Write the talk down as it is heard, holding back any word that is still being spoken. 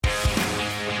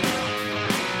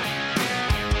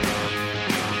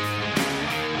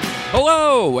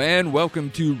Hello, and welcome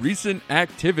to Recent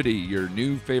Activity, your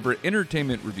new favorite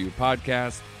entertainment review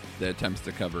podcast that attempts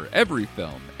to cover every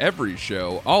film, every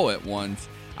show, all at once.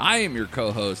 I am your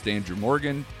co-host, Andrew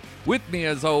Morgan. With me,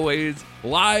 as always,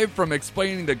 live from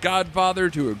explaining The Godfather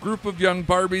to a group of young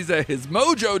Barbies at his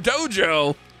Mojo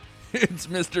Dojo, it's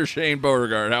Mr. Shane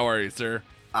Beauregard. How are you, sir?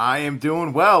 I am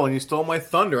doing well, and you stole my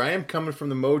thunder. I am coming from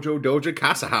the Mojo Dojo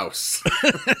Casa House.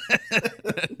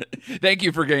 Thank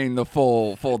you for getting the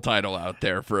full title out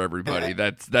there for everybody.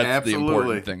 That's the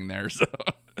important thing there. So,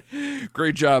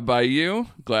 great job by you.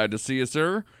 Glad to see you,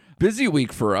 sir. Busy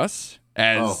week for us,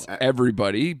 as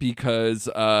everybody, because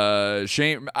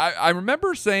Shane. I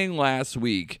remember saying last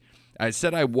week, I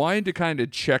said I wanted to kind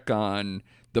of check on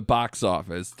the box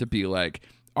office to be like,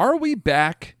 are we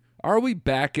back? Are we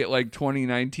back at like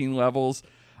 2019 levels?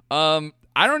 I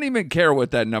don't even care what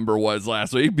that number was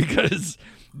last week because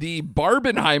the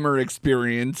Barbenheimer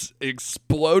experience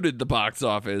exploded the box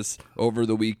office over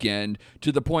the weekend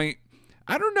to the point,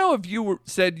 I don't know if you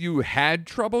said you had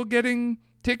trouble getting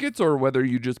tickets or whether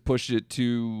you just pushed it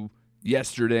to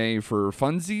yesterday for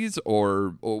funsies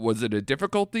or was it a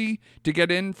difficulty to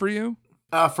get in for you?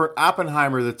 For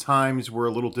Oppenheimer, the times were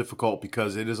a little difficult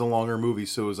because it is a longer movie,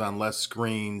 so it was on less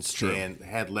screens and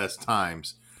had less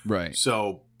times. Right.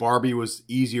 So Barbie was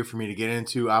easier for me to get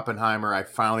into. Oppenheimer, I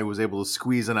finally was able to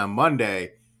squeeze in on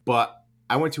Monday, but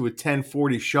I went to a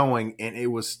 10:40 showing, and it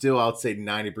was still, I'd say,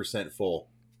 90% full.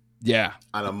 Yeah.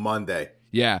 On a Monday.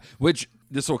 Yeah, which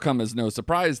this will come as no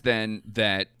surprise then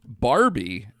that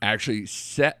Barbie actually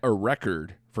set a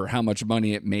record for how much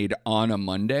money it made on a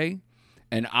Monday.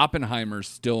 And Oppenheimer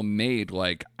still made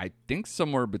I think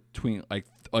somewhere between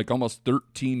like almost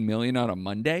 13 million on a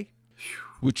Monday,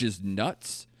 which is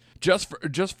nuts. Just for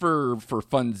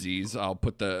funsies, I'll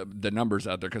put the numbers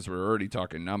out there because we're already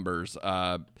talking numbers.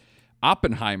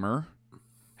 Oppenheimer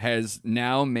has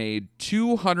now made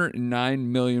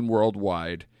 209 million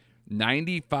worldwide,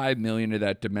 95 million of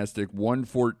that domestic,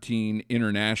 114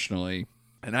 internationally,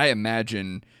 and I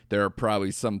imagine there are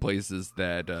probably some places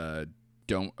that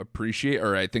don't appreciate,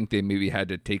 or I think they maybe had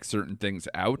to take certain things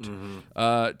out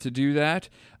to do that.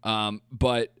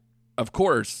 But of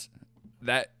course,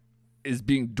 that is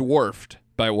being dwarfed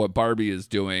by what Barbie is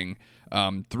doing.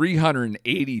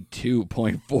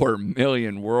 382.4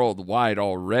 million worldwide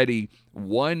already,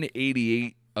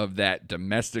 188 of that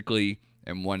domestically,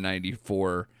 and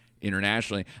 194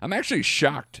 internationally. I'm actually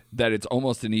shocked that it's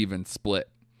almost an even split.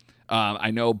 I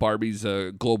know Barbie's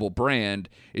a global brand.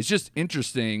 It's just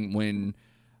interesting when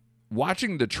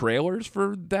watching the trailers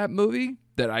for that movie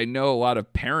that I know a lot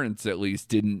of parents at least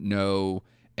didn't know,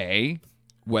 A,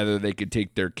 whether they could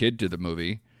take their kid to the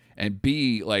movie, and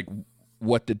B, like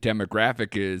what the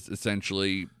demographic is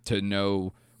essentially to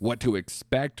know what to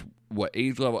expect, what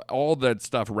age level, all that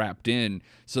stuff wrapped in.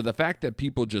 So the fact that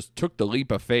people just took the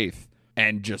leap of faith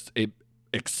and just it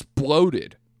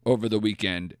exploded over the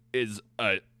weekend is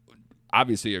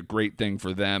obviously a great thing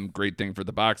for them, great thing for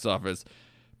the box office,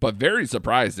 but very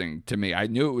surprising to me. I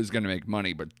knew it was going to make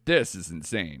money, but this is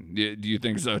insane. Do you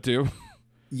think so too?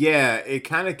 Yeah, it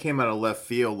kind of came out of left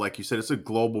field. Like you said, it's a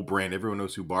global brand. Everyone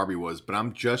knows who Barbie was, but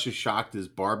I'm just as shocked as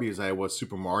Barbie as I was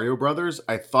Super Mario Brothers.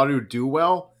 I thought it would do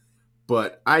well,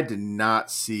 but I did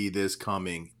not see this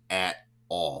coming at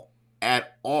all.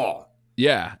 At all.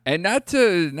 Yeah, and not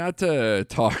to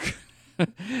talk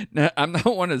I'm not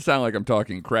one to sound like I'm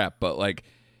talking crap, but like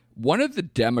one of the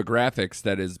demographics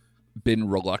that has been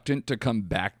reluctant to come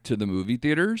back to the movie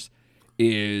theaters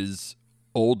is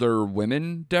older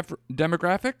women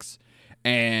demographics.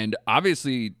 And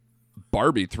obviously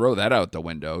Barbie, throw that out the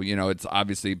window. You know, it's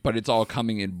obviously, but it's all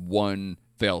coming in one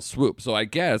fell swoop. So I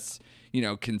guess, you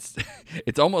know,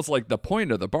 it's almost like the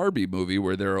point of the Barbie movie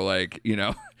where they're like, you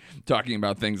know, talking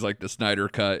about things like the Snyder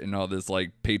Cut and all this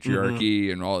like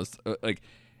patriarchy and all this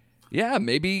yeah,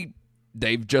 maybe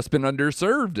they've just been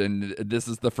underserved and this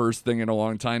is the first thing in a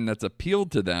long time that's appealed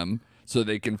to them so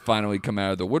they can finally come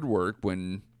out of the woodwork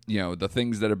when, you know, the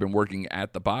things that have been working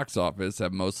at the box office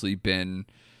have mostly been,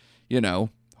 you know,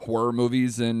 horror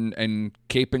movies and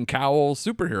cape and cowl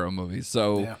superhero movies.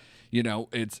 So, you know,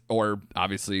 it's, or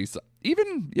obviously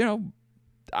even, you know,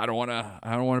 I don't want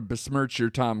to besmirch your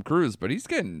Tom Cruise, but he's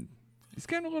getting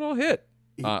a little hit.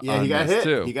 He got hit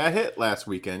too. He got hit last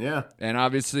weekend, yeah. And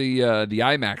obviously the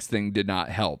IMAX thing did not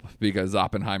help because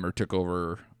Oppenheimer took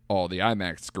over all the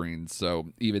IMAX screens.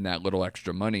 So even that little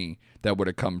extra money that would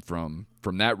have come from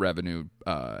that revenue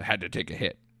had to take a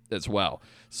hit as well.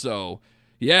 So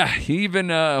yeah, he even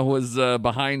was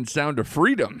behind Sound of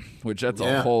Freedom, which that's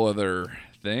a whole other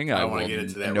thing. I don't want to get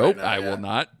into that Nope, right now. I will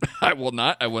not. I will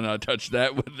not. I will not touch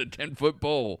that with the 10-foot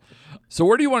pole. So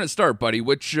where do you want to start, buddy?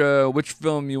 Which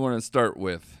film you want to start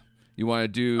with? You want to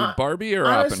do Barbie or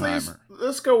Honestly, Oppenheimer?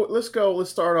 Let's go. Let's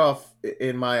start off,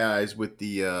 in my eyes, with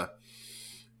the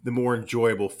more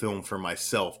enjoyable film for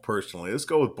myself personally. Let's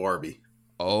go with Barbie.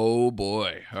 Oh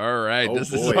boy! All right, Oh,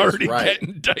 this boy, is already right.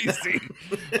 getting dicey.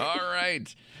 All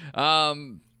right,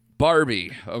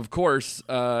 Barbie, of course.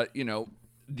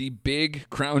 The big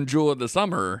crown jewel of the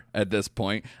summer at this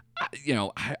point.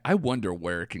 I wonder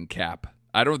where it can cap.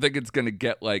 I don't think it's going to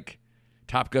get like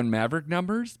Top Gun Maverick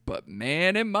numbers, but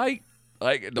man, it might.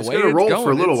 Like the way it's roll going,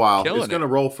 for a little while. It's going to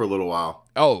roll for a little while.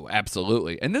 Oh,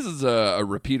 absolutely. And this is a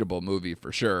repeatable movie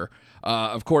for sure.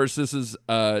 Of course, this is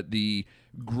the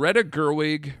Greta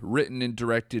Gerwig written and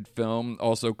directed film,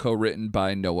 also co-written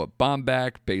by Noah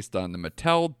Baumbach, based on the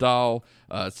Mattel doll,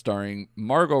 starring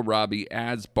Margot Robbie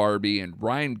as Barbie and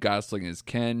Ryan Gosling as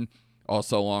Ken.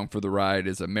 Also along for the ride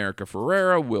is America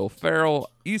Ferrera, Will Ferrell,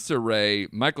 Issa Rae,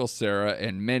 Michael Cera,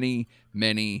 and many,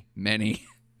 many, many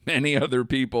many other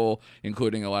people,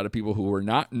 including a lot of people who were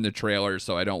not in the trailer,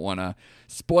 so I don't want to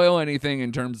spoil anything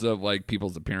in terms of like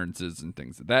people's appearances and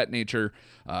things of that nature.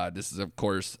 This is, of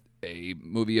course, a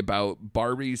movie about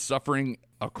Barbie suffering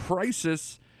a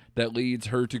crisis that leads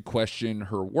her to question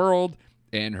her world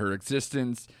and her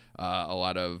existence. A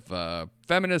lot of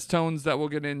feminist tones that we'll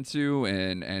get into,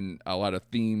 and a lot of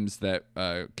themes that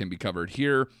can be covered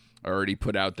here. I already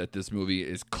put out that this movie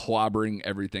is clobbering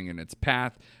everything in its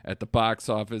path at the box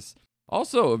office.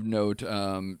 Also of note,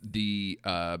 the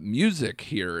music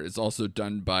here is also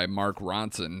done by Mark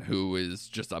Ronson, who is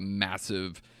just a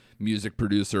massive music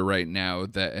producer right now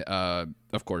that,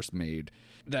 of course, made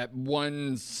that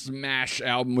one smash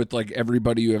album with like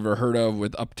everybody you ever heard of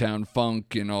with Uptown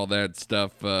Funk and all that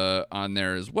stuff on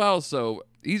there as well. So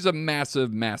he's a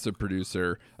massive, massive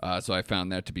producer. So I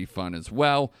found that to be fun as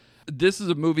well. This is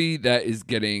a movie that is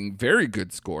getting very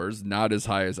good scores, not as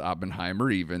high as Oppenheimer,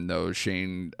 even though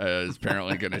Shane is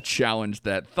apparently going to challenge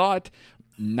that thought.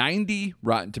 90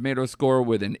 Rotten Tomato score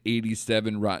with an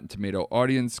 87 Rotten Tomato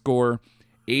audience score,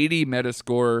 80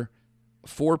 Metascore,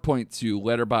 4.2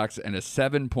 Letterboxd, and a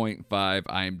 7.5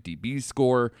 IMDb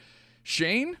score.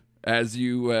 Shane, as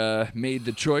you made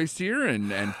the choice here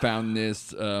and found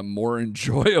this more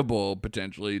enjoyable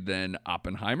potentially than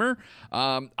Oppenheimer,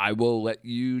 I will let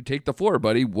you take the floor,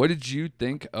 buddy. What did you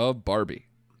think of Barbie?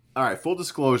 All right, full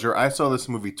disclosure, I saw this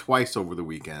movie twice over the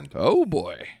weekend. Oh,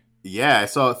 boy. Yeah, I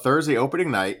saw it Thursday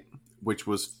opening night, which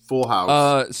was Full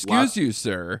House. Excuse you,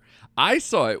 sir. I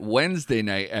saw it Wednesday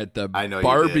night at the know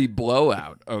Barbie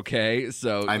blowout, okay?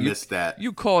 So I missed that.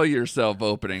 You call yourself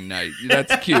opening night.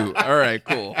 That's cute. All right,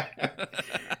 cool.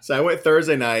 So I went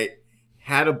Thursday night,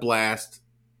 had a blast.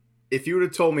 If you would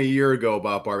have told me a year ago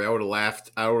about Barbie, I would have laughed.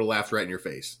 I would have laughed right in your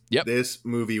face. Yep. This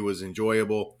movie was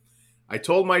enjoyable. I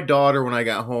told my daughter when I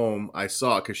got home, I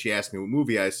saw it because she asked me what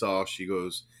movie I saw. She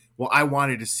goes, well, I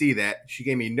wanted to see that. She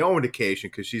gave me no indication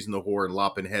because she's in the horror and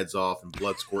lopping heads off and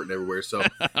blood squirting everywhere. So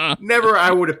never I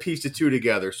would have pieced the two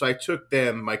together. So I took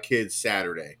my kids,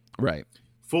 Saturday. Right.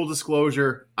 Full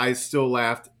disclosure, I still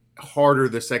laughed harder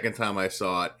the second time I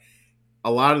saw it.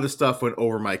 A lot of the stuff went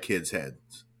over my kids'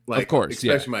 heads. Like, of course,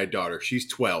 especially my daughter. She's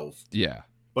 12. Yeah.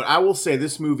 But I will say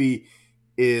this movie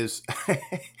is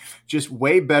just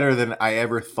way better than I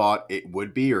ever thought it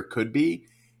would be or could be.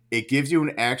 It gives you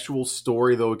an actual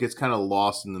story, though it gets kind of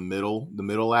lost in the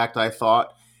middle act, I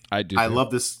thought. I do. I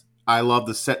love this. I love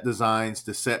the set designs,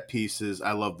 the set pieces.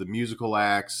 I love the musical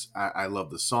acts. I love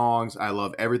the songs. I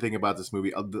love everything about this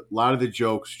movie. A lot of the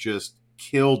jokes just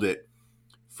killed it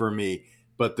for me.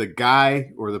 But the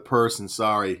guy or the person,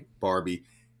 sorry, Barbie,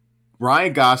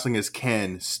 Ryan Gosling as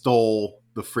Ken stole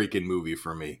the freaking movie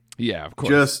for me. Yeah, of course.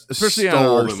 Just especially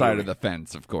on our side of the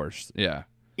fence, of course. Yeah.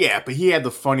 Yeah, but he had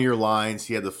the funnier lines.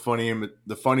 He had the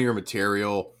funnier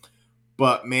material.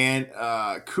 But man,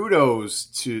 kudos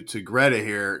to Greta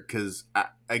here because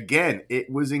again, it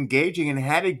was engaging and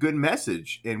had a good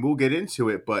message, and we'll get into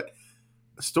it. But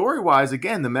story-wise,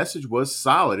 again, the message was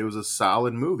solid. It was a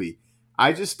solid movie.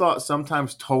 I just thought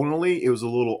sometimes tonally it was a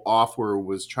little off, where it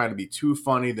was trying to be too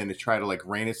funny, then it tried to like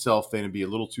rein itself in and be a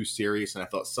little too serious. And I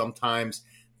thought sometimes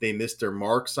they missed their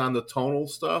marks on the tonal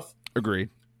stuff. Agreed.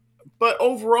 But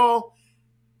overall,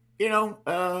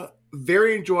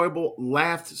 very enjoyable.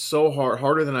 Laughed so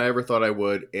harder than I ever thought I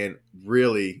would, and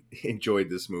really enjoyed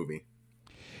this movie.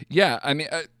 Yeah, I mean,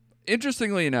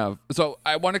 interestingly enough, so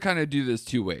I want to kind of do this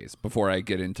two ways before I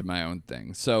get into my own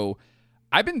thing. So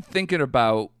I've been thinking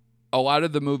about a lot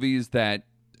of the movies that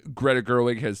Greta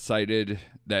Gerwig has cited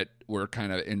that were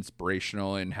kind of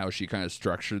inspirational in how she kind of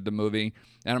structured the movie.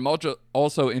 And I'm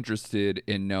also interested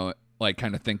in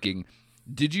kind of thinking,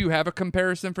 did you have a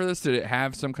comparison for this? Did it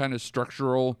have some kind of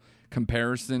structural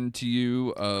comparison to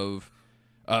you of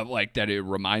like that it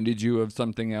reminded you of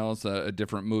something else, a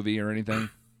different movie or anything?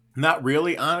 Not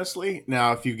really, honestly.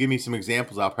 Now, if you give me some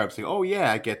examples, I'll perhaps say, oh,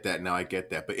 yeah, I get that. Now I get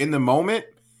that. But in the moment,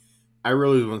 I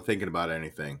really wasn't thinking about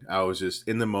anything. I was just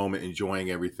in the moment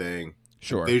enjoying everything.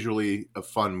 Sure. Visually, a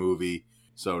fun movie.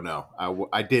 So, no,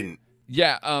 I didn't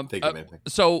think of anything.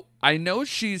 So I know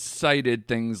she's cited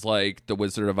things like The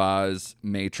Wizard of Oz,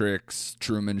 Matrix,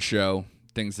 Truman Show,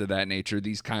 things of that nature.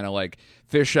 These kind of like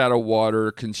fish out of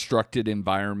water, constructed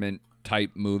environment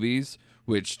type movies,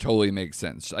 which totally makes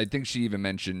sense. I think she even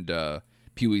mentioned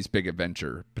Pee-wee's Big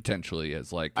Adventure potentially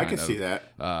as like I can see that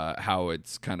how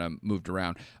it's kind of moved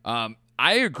around.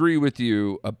 I agree with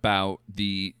you about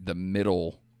the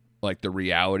middle, like the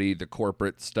reality, the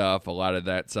corporate stuff, a lot of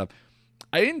that stuff.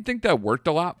 I didn't think that worked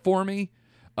a lot for me.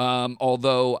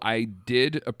 Although I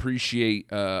did appreciate,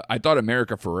 I thought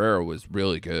America Ferrera was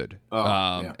really good.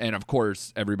 Yeah. And of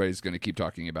course, everybody's going to keep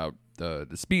talking about the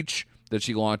speech that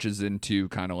she launches into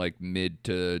kind of like mid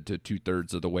to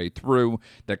 2/3 of the way through,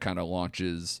 that kind of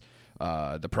launches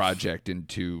the project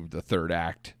into the third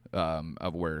act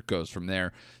of where it goes from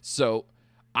there. So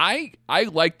I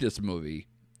like this movie,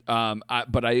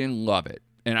 but I didn't love it.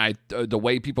 And the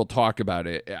way people talk about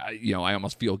it, I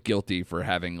almost feel guilty for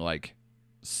having like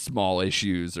small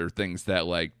issues or things that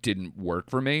like didn't work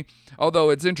for me. Although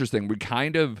it's interesting, we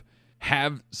kind of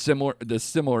have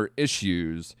similar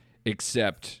issues,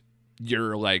 except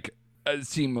you're like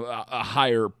seem a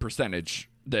higher percentage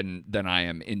than I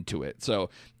am into it. So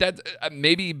that's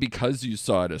maybe because you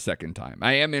saw it a second time.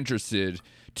 I am interested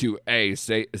to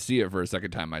see it for a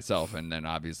second time myself, and then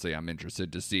obviously I'm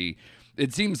interested to see.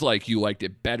 It seems like you liked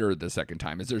it better the second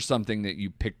time. Is there something that you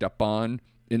picked up on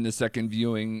in the second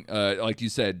viewing? Like you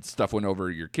said, stuff went over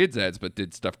your kids' heads, but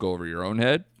did stuff go over your own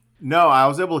head? No, I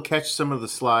was able to catch some of the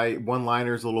sly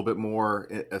one-liners a little bit more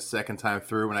a second time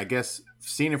through, and I guess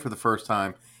seeing it for the first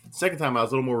time, second time I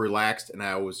was a little more relaxed, and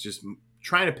I was just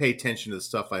trying to pay attention to the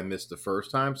stuff I missed the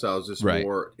first time, so I was just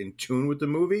more in tune with the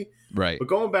movie. Right. But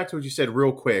going back to what you said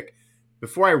real quick,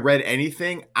 before I read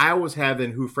anything, I was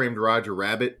having Who Framed Roger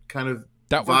Rabbit kind of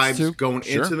vibes going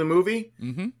into the movie.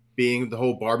 Mm-hmm. Being the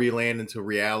whole Barbie land into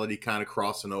reality kind of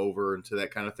crossing over into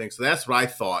that kind of thing. So that's what I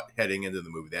thought heading into the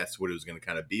movie. That's what it was going to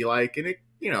kind of be like. And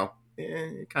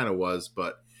it kind of was.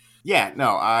 But yeah,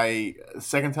 no,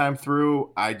 second time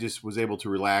through, I just was able to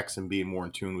relax and be more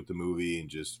in tune with the movie and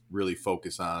just really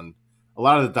focus on a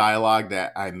lot of the dialogue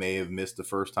that I may have missed the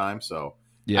first time. So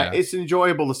yeah, it's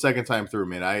enjoyable the second time through,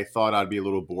 man. I thought I'd be a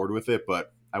little bored with it,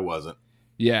 but I wasn't.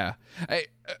 Yeah.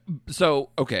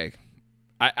 Okay.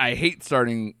 I hate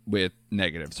starting with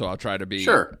negative, so I'll try to be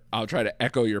sure. I'll try to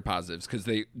echo your positives because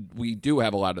we do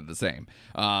have a lot of the same.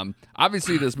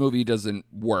 Obviously, this movie doesn't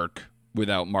work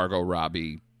without Margot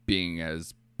Robbie being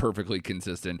as perfectly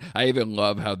consistent. I even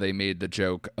love how they made the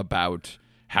joke about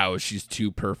how she's too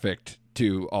perfect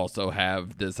to also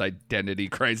have this identity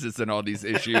crisis and all these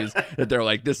issues that they're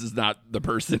like, this is not the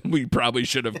person we probably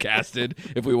should have casted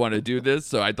if we want to do this.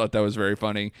 So I thought that was very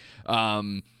funny.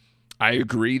 I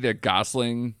agree that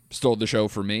Gosling stole the show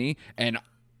for me, and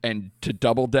to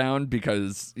double down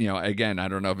because, again, I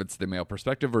don't know if it's the male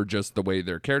perspective or just the way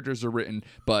their characters are written,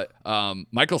 but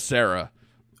Michael Cera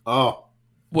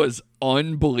was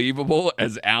unbelievable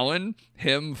as Alan,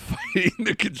 him fighting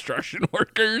the construction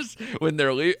workers when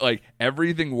they're like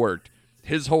everything worked.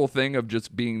 His whole thing of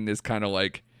just being this kind of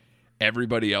like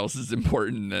everybody else is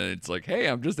important, and it's like, hey,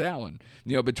 I'm just Alan.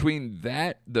 Between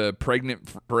that, the pregnant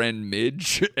friend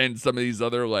Midge, and some of these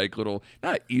other like little,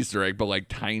 not Easter egg, but like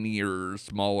tinier,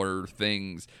 smaller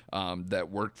things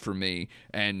that worked for me.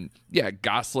 And yeah,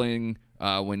 Gosling,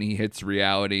 when he hits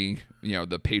reality,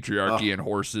 the patriarchy and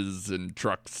horses and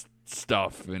trucks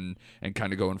stuff and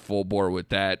kind of going full bore with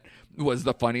that was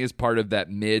the funniest part of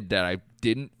that mid that I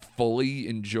didn't fully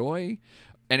enjoy.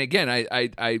 And again,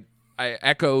 I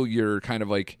echo your kind of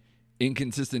like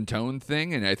inconsistent tone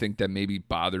thing, and I think that maybe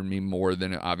bothered me more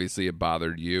than obviously it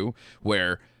bothered you,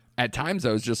 where at times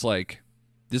I was just like,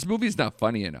 this movie's not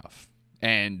funny enough.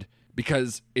 And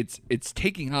because it's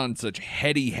taking on such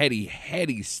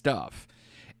heady stuff,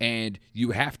 and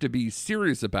you have to be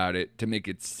serious about it to make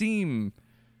it seem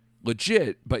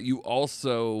legit, but you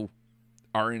also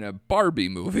are in a Barbie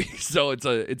movie. So it's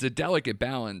a delicate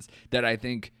balance that I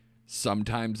think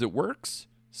sometimes it works,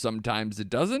 sometimes it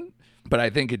doesn't, but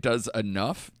I think it does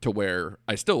enough to where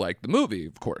I still like the movie,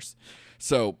 of course.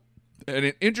 So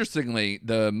And interestingly,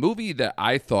 the movie that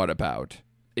I thought about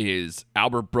is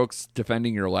Albert Brooks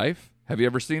Defending Your Life. Have you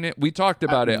ever seen it? We talked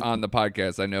about it on the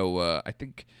podcast. I know. I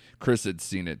think Chris had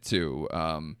seen it too,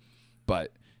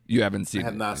 but you haven't seen it.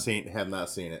 Have not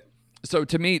seen it. So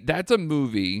to me, that's a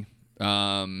movie.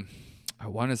 I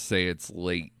want to say it's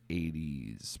late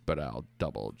 80s, but I'll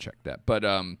double check that. But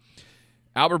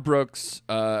Albert Brooks,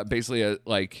 basically,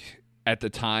 like at the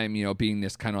time, being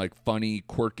this kind of like funny,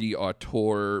 quirky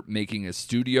auteur, making a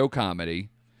studio comedy.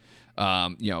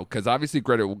 Because obviously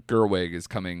Greta Gerwig is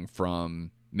coming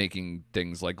from making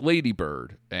things like Lady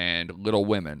Bird and Little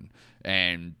Women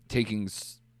and taking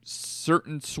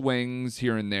certain swings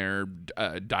here and there,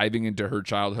 diving into her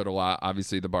childhood a lot.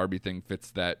 Obviously, the Barbie thing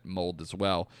fits that mold as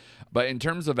well. But in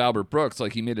terms of Albert Brooks,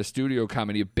 like he made a studio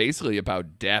comedy basically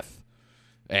about death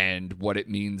and what it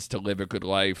means to live a good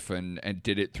life, and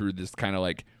did it through this kind of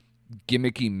like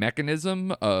gimmicky mechanism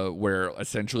where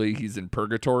essentially he's in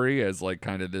purgatory as like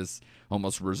kind of this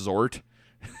almost resort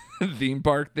theme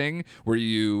park thing where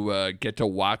you get to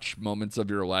watch moments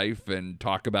of your life and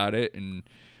talk about it. And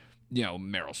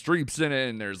Meryl Streep's in it,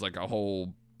 and there's like a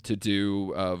whole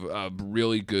to-do of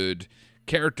really good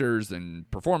characters and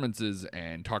performances,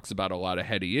 and talks about a lot of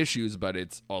heady issues, but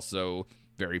it's also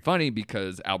very funny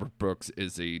because Albert Brooks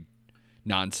is a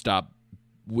nonstop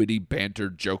witty banter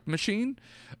joke machine.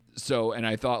 So, and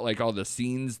I thought like all the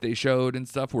scenes they showed and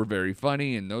stuff were very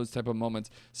funny and those type of moments.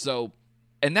 So,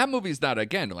 and that movie's not,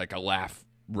 again, like a laugh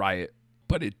riot,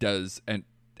 but it does and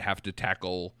have to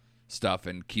tackle stuff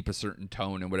and keep a certain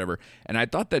tone and whatever. And I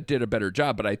thought that did a better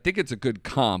job, but I think it's a good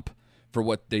comp for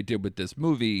what they did with this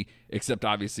movie, except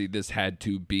obviously this had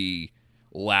to be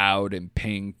loud and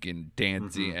pink and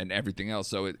dancey and everything else.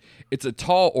 So it's a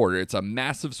tall order. It's a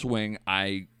massive swing.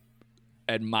 I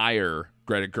admire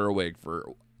Greta Gerwig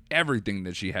for everything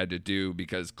that she had to do,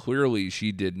 because clearly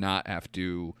she did not have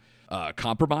to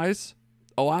compromise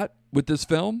a lot with this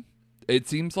film. It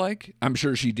seems like. I'm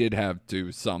sure she did have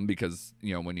to some, because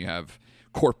when you have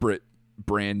corporate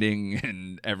branding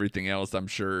and everything else, I'm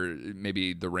sure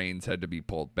maybe the reins had to be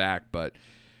pulled back, but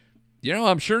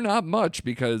I'm sure not much,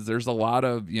 because there's a lot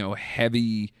of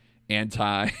heavy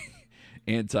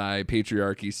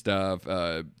anti-patriarchy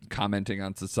stuff, commenting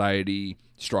on society,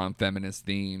 strong feminist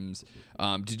themes.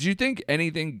 Did you think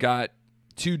anything got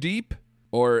too deep,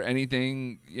 or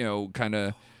anything kind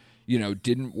of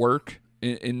didn't work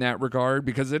in that regard?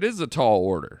 Because it is a tall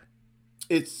order.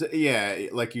 It's, yeah,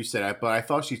 like you said, but I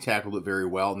thought she tackled it very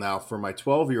well. Now, for my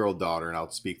 12-year-old daughter, and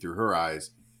I'll speak through her eyes,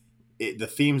 the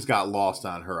themes got lost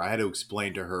on her. I had to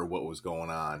explain to her what was going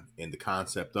on in the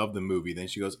concept of the movie. Then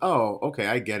she goes, oh, okay,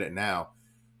 I get it now.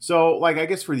 So, like, I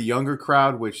guess for the younger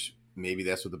crowd, which maybe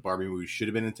that's what the Barbie movie should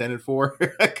have been intended for,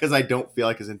 because I don't feel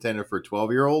like it's intended for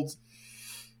 12-year-olds.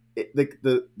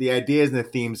 The ideas and the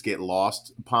themes get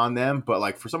lost upon them. But,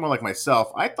 like, for someone like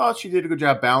myself, I thought she did a good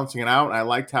job balancing it out. And I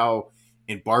liked how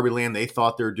in Barbie Land they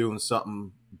thought they were doing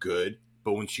something good.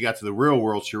 But when she got to the real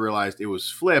world, she realized it was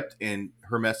flipped and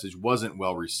her message wasn't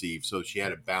well received. So she had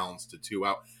to balance the two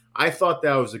out. I thought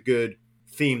that was a good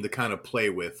theme to kind of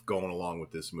play with going along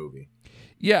with this movie.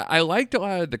 Yeah, I liked a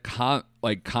lot of the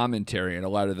commentary and a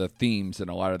lot of the themes and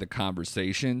a lot of the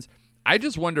conversations. I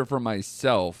just wonder for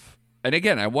myself, and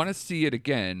again, I want to see it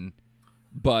again,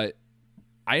 but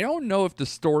I don't know if the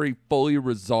story fully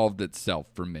resolved itself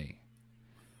for me.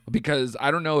 Because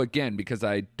I don't know, again, because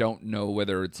I don't know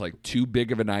whether it's like too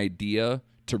big of an idea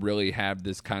to really have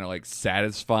this kind of like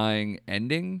satisfying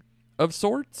ending of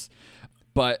sorts.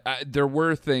 But there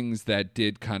were things that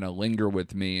did kind of linger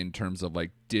with me in terms of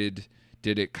like, did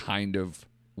it kind of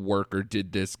work, or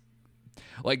did this,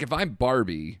 like if I'm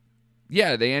Barbie,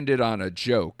 yeah, they ended on a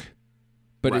joke,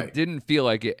 but It didn't feel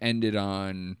like it ended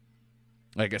on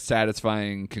like a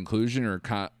satisfying conclusion or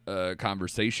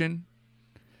conversation.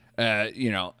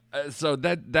 So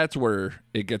that's where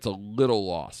it gets a little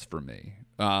lost for me.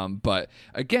 But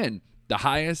again, the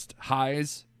highest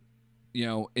highs,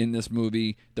 in this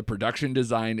movie, the production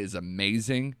design is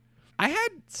amazing. I had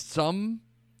some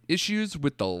issues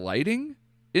with the lighting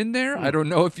in there. I don't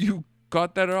know if you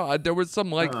caught that at all. There was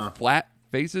some flat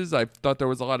faces. I thought there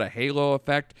was a lot of halo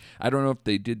effect. I don't know if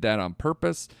they did that on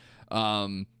purpose.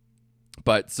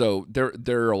 But so there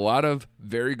are a lot of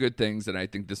very good things, and I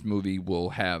think this movie will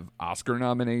have Oscar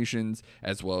nominations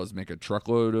as well as make a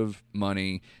truckload of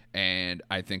money, and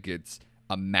I think it's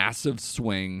a massive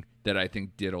swing that I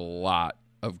think did a lot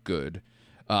of good.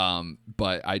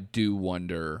 But I do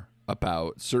wonder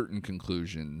about certain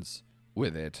conclusions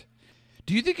with it.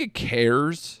 Do you think it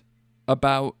cares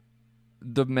about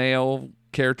the male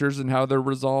characters and how they're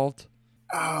resolved?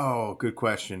 Oh, good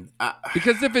question.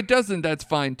 Because if it doesn't, that's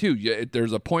fine too.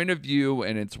 There's a point of view,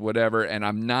 and it's whatever. And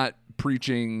I'm not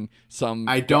preaching some.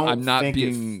 I don't. I'm not think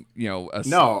being,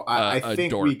 No, I a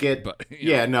think dork, we get. But,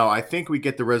 Yeah, no, I think we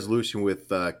get the resolution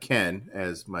with Ken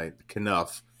as my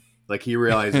Knuff. Like he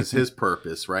realizes his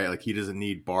purpose, right? Like he doesn't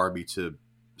need Barbie to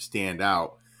stand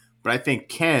out. But I think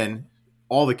Ken,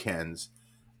 all the Kens,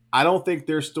 I don't think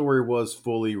their story was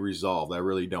fully resolved. I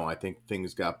really don't. I think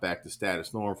things got back to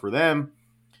status norm for them,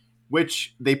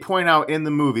 which they point out in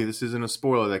the movie. This isn't a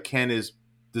spoiler that Ken is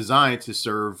designed to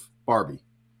serve Barbie.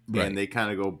 Right. And they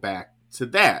kind of go back to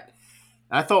that.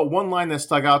 And I thought one line that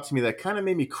stuck out to me that kind of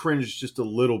made me cringe just a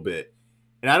little bit.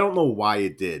 And I don't know why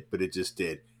it did, but it just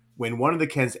did. When one of the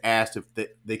Kens asked if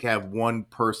they could have one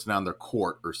person on their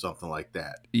court or something like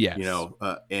that. Yes.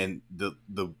 And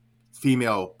the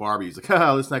female Barbie is like,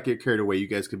 let's not get carried away. You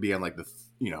guys could be on like the,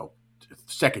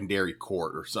 secondary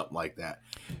court or something like that.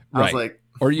 I was like,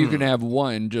 or you can have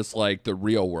one just like the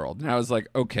real world. And I was like,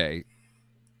 okay,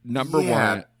 number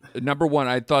one,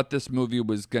 I thought this movie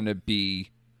was going to be,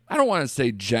 I don't want to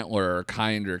say gentler or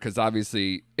kinder, because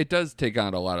obviously it does take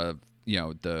on a lot of,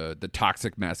 the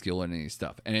toxic masculinity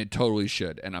stuff, and it totally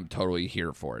should, and I'm totally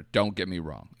here for it. Don't get me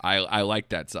wrong. I like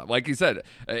that stuff. Like you said,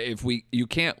 you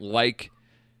can't like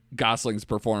Gosling's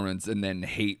performance and then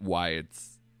hate why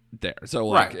it's there. So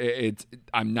like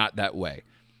I'm not that way.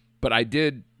 But I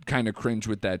did kind of cringe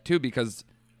with that too, because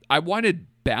I wanted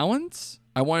balance.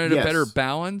 I wanted a better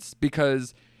balance,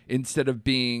 because instead of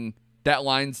being, that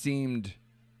line seemed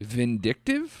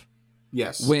vindictive.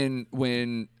 Yes. When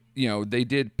they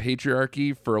did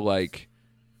patriarchy for like,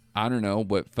 I don't know,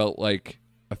 what felt like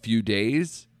a few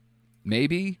days,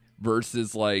 maybe,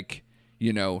 versus like,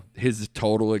 his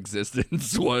total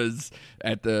existence was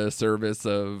at the service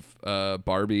of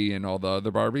Barbie and all the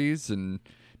other Barbies, and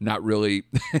not really,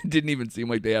 didn't even seem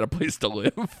like they had a place to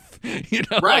live.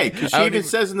 Right, because she even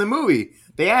says in the movie,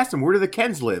 they asked him, where do the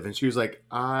Kens live? And she was like,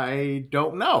 I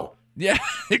don't know. Yeah,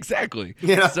 exactly.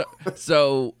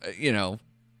 So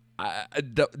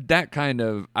that kind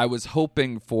of, I was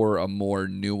hoping for a more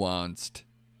nuanced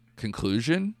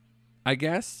conclusion, I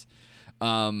guess.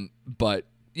 But,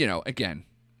 again,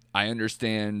 I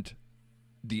understand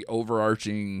the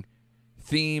overarching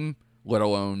theme, let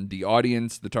alone the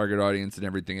audience, the target audience, and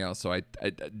everything else. So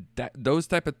those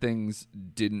type of things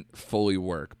didn't fully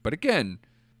work. But again,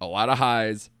 a lot of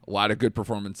highs, a lot of good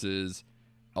performances,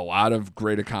 a lot of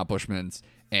great accomplishments.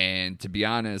 And to be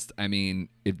honest, I mean,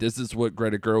 if this is what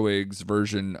Greta Gerwig's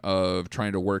version of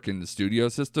trying to work in the studio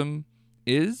system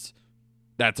is,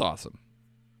 that's awesome.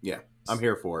 Yeah, I'm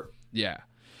here for it. Yeah.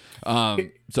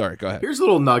 Sorry, go ahead. Here's a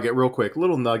little nugget, real quick.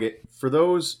 Little nugget for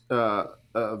those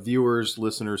viewers,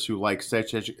 listeners who like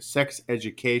sex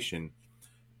education.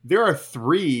 There are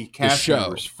 3 cast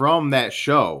members from that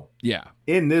show. Yeah.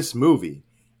 In this movie,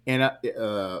 and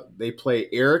they play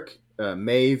Eric,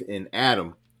 Maeve, and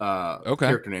Adam.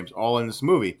 Character names all in this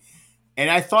movie.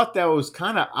 And I thought that was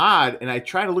kind of odd, and I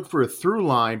tried to look for a through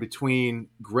line between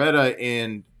Greta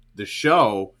and the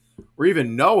show, or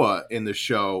even Noah in the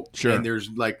show. Sure. And there's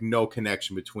like no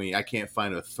connection between. I can't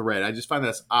find a thread. I just find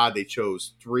that's odd. They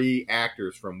chose 3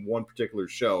 actors from one particular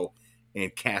show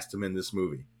and cast them in this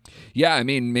movie. Yeah, I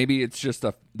mean, maybe it's just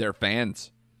they're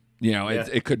fans.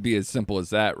 It could be as simple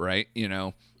as that, right?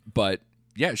 But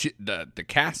yeah, the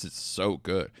cast is so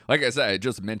good. Like I said, I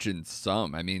just mentioned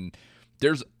some. I mean,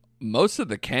 there's most of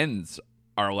the Kens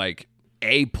are like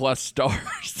A+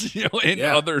 stars, in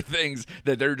other things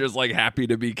that they're just like happy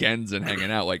to be Kens and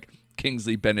hanging out. Like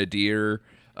Kingsley Ben-Adir,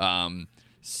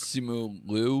 Simu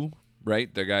Liu,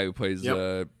 right? The guy who plays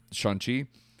Shang-Chi.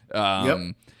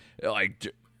 Like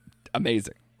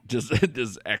amazing. Just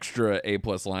extra A+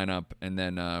 lineup, and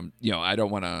then I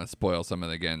don't want to spoil some of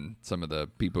the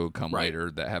people who come later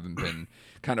that haven't been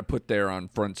kind of put there on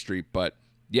Front Street, but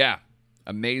yeah,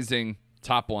 amazing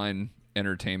top line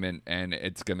entertainment, and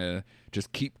it's gonna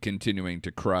just keep continuing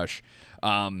to crush.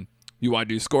 You want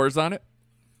to do scores on it?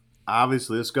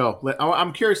 Obviously, let's go.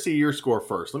 I'm curious to see your score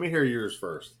first. Let me hear yours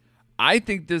first. I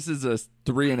think this is a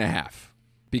 3.5,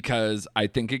 because I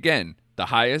think, again, the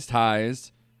highest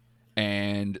highs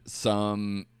and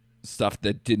some stuff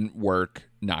that didn't work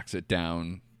knocks it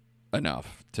down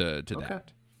enough to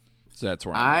that. So that's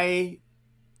where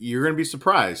you're going to be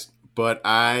surprised, but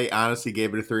I honestly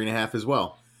gave it a 3.5 as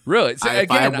well. Really? So I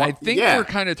think we're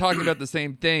kind of talking about the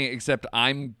same thing, except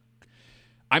I'm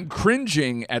I'm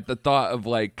cringing at the thought of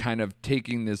like kind of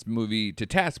taking this movie to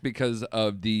task because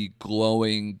of the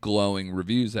glowing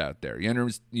reviews out there. You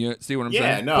see what I'm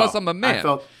saying? No. Plus, I'm a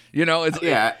man.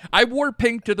 I wore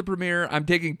pink to the premiere. I'm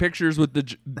taking pictures with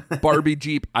the Barbie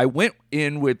Jeep. I went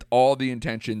in with all the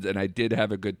intentions, and I did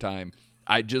have a good time.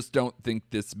 I just don't think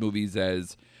this movie's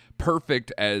as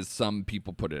perfect as some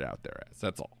people put it out there as.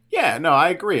 That's all. Yeah, no, I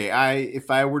agree. If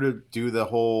I were to do the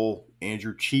whole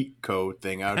Andrew cheat code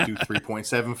thing, I would do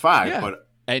 3.75. Yeah. But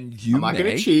I'm not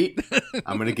going to cheat.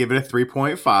 I'm going to give it a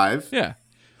 3.5. Yeah.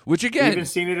 Which again, even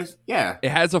seen it as it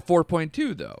has a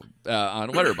 4.2 though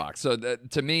on Letterboxd. So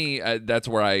to me, that's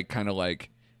where I kind of like,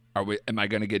 am I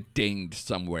going to get dinged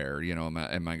somewhere? You know,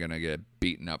 am I going to get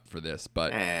beaten up for this?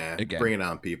 But again, bring it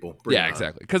on, people.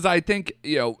 Exactly. Because I think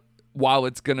while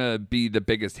it's going to be the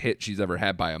biggest hit she's ever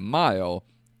had by a mile,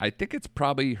 I think it's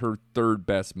probably her third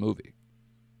best movie.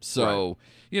 So,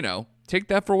 take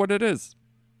that for what it is.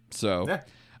 So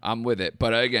I'm with it.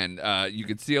 But again, you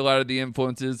can see a lot of the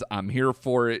influences. I'm here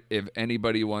for it. If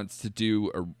anybody wants to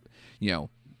do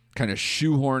kind of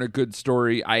shoehorn a good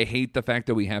story, I hate the fact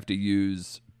that we have to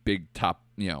use big top,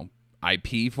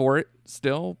 IP for it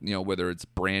still, whether it's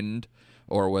brand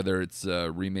or whether it's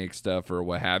remake stuff or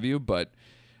what have you. But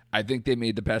I think they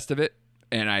made the best of it.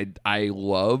 And I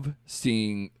love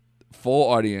seeing full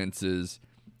audiences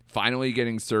finally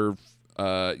getting served,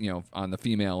 on the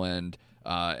female end,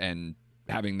 and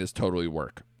having this totally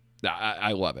work.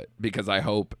 I love it because I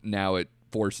hope now it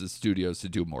forces studios to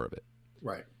do more of it.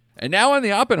 Right. And now on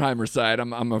the Oppenheimer side,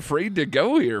 I'm afraid to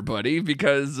go here, buddy,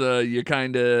 because you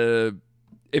kind of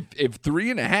if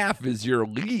 3.5 is your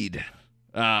lead.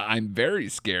 I'm very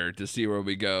scared to see where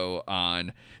we go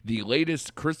on the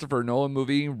latest Christopher Nolan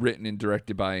movie, written and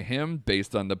directed by him,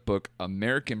 based on the book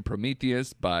American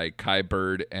Prometheus by Kai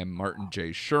Bird and Martin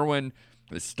J. Sherwin.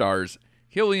 It stars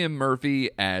Cillian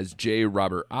Murphy as J.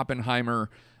 Robert Oppenheimer,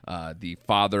 the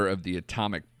father of the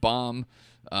atomic bomb.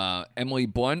 Emily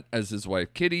Blunt as his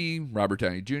wife Kitty, Robert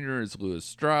Downey Jr. as Louis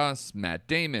Strauss, Matt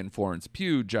Damon, Florence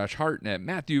Pugh, Josh Hartnett,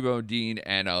 Matthew Modine,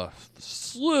 and a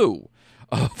slew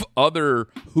of other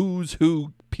who's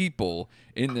who people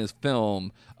in this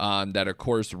film that, of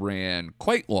course, ran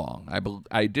quite long.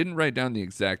 I didn't write down the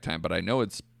exact time, but I know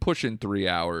it's pushing 3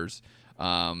 hours,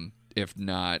 if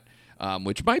not,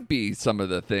 which might be some of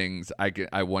the things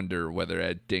I wonder whether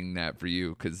I'd ding that for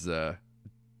you, because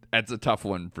that's a tough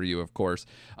one for you, of course.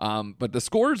 But the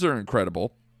scores are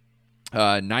incredible.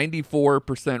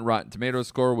 94% Rotten Tomatoes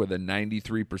score with a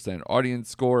 93% audience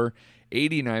score,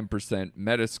 89%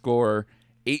 Metascore,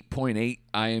 8.8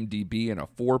 IMDb, and a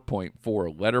 4.4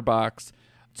 Letterboxd.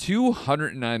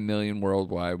 209 million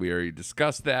worldwide. We already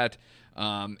discussed that.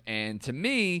 And to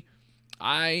me,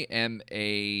 I am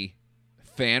a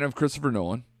fan of Christopher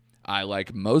Nolan. I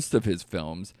like most of his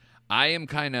films. I am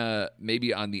kind of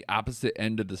maybe on the opposite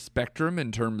end of the spectrum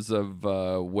in terms of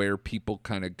where people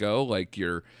kind of go. Like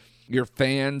you're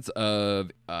fans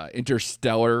of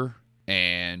Interstellar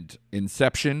and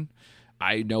Inception.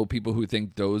 I know people who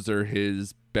think those are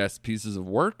his best pieces of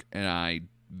work, and I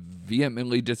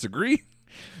vehemently disagree.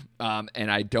 And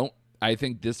I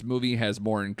think this movie has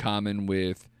more in common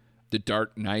with The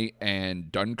Dark Knight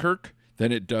and Dunkirk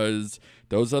than it does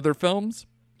those other films.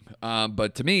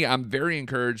 But to me, I'm very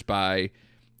encouraged by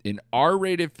an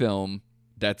R-rated film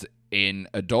that's an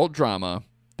adult drama,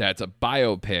 that's a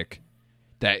biopic,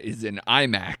 that is in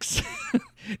IMAX.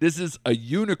 This is a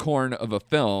unicorn of a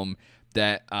film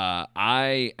that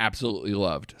I absolutely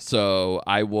loved. So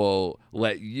I will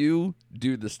let you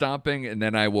do the stomping, and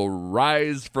then I will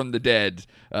rise from the dead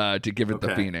to give it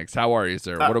the Phoenix. How are you,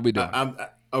 sir? What are we doing?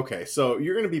 Okay, so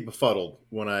you're going to be befuddled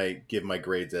when I give my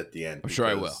grades at the end. I'm sure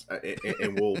I will.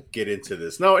 And we'll get into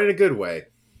this. No, in a good way.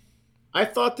 I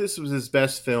thought this was his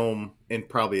best film in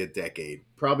probably a decade,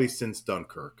 probably since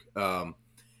Dunkirk. I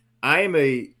am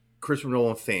a Christopher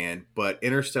Nolan fan, but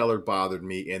Interstellar bothered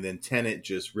me, and then Tenet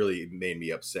just really made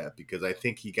me upset because I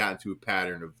think he got into a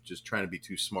pattern of just trying to be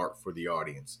too smart for the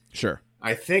audience. Sure.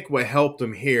 I think what helped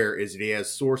him here is that he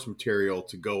has source material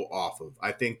to go off of.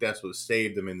 I think that's what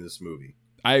saved him in this movie.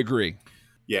 I agree.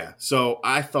 Yeah, so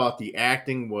I thought the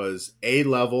acting was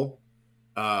A-level.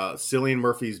 Cillian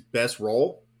Murphy's best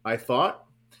role, I thought.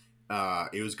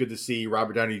 It was good to see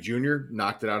Robert Downey Jr.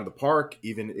 knocked it out of the park.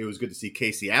 Even it was good to see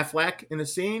Casey Affleck in a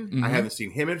scene. Mm-hmm. I haven't seen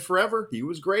him in forever. He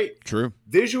was great. True.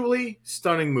 Visually,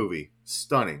 stunning movie.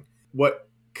 Stunning. What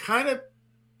kind of,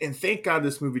 and thank God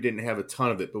this movie didn't have a ton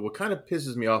of it, but what kind of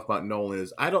pisses me off about Nolan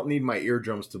is I don't need my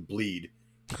eardrums to bleed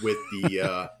with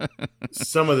the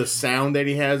some of the sound that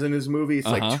he has in his movie. It's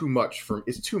like too much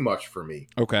for me.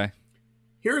 Okay.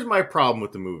 Here's my problem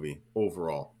with the movie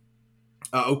overall.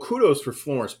 Kudos for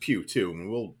Florence Pugh too. And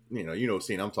what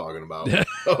scene I'm talking about.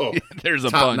 Oh, there's a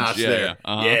top bunch. notch Yeah, there. yeah.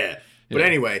 Uh-huh. Yeah. But Yeah.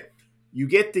 anyway, you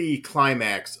get the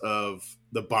climax of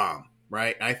the bomb,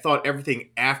 right? I thought everything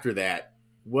after that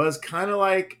was kind of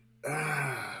like,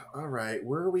 all right,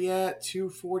 where are we at?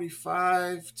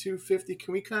 245, 250.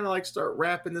 Can we kind of like start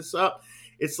wrapping this up?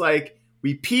 It's like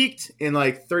we peaked, and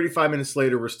like 35 minutes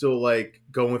later, we're still like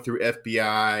going through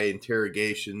FBI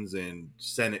interrogations and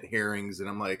Senate hearings. And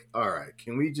I'm like, all right,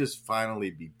 can we just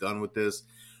finally be done with this?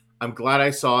 I'm glad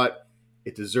I saw it.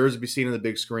 It deserves to be seen on the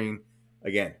big screen.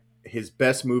 Again, his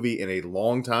best movie in a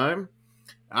long time.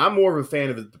 I'm more of a fan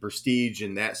of the Prestige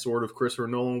and that sort of Christopher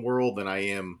Nolan world than I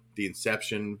am the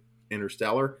Inception,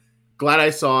 Interstellar. Glad I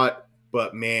saw it,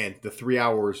 but man, the 3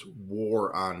 hours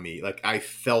wore on me. Like, I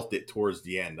felt it towards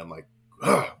the end. I'm like,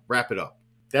 wrap it up.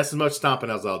 That's as much stomping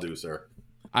as I'll do, sir.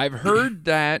 I've heard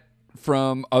that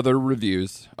from other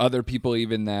reviews, other people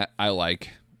even that I like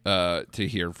to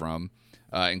hear from,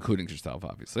 including yourself,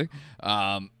 obviously.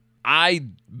 I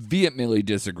vehemently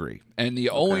disagree. And the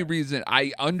only reason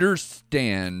I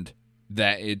understand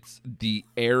that it's the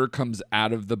air comes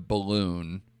out of the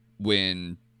balloon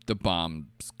when the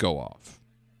bombs go off.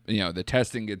 The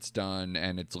testing gets done,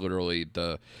 and it's literally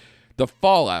the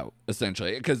fallout,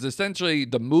 essentially. Because essentially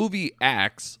the movie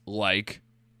acts like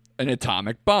an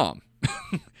atomic bomb.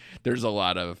 There's a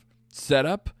lot of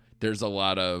setup. There's a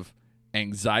lot of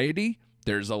anxiety.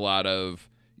 There's a lot of,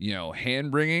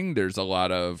 hand-wringing. There's a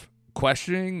lot of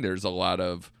questioning. There's a lot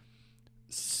of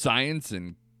science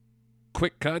and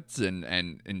quick cuts and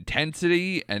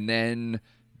intensity. And then,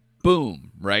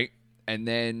 boom, right? And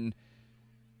then,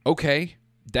 okay,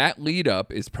 that lead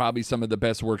up is probably some of the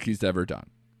best work he's ever done.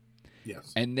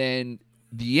 Yes. And then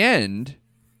the end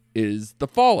is the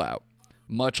fallout,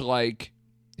 much like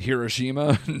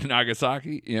Hiroshima,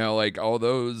 Nagasaki, like all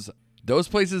those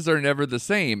places are never the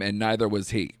same, and neither was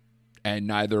he, and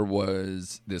neither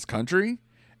was this country,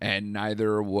 and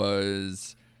neither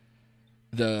was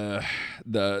the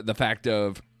fact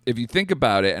of, if you think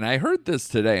about it, and I heard this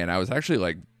today, and I was actually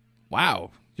like, wow,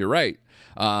 you're right.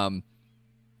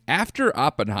 After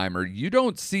Oppenheimer, you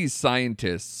don't see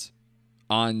scientists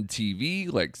on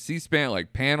TV, like C-SPAN,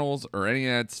 like panels or any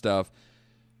of that stuff,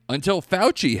 until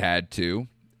Fauci had to.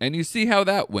 And you see how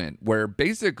that went, where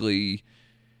basically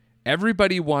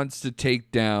everybody wants to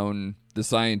take down the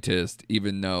scientist,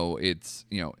 even though it's,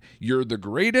 you're the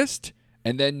greatest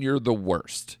and then you're the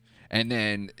worst. And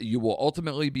then you will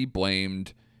ultimately be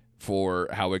blamed for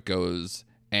how it goes.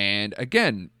 And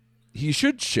again, he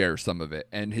should share some of it.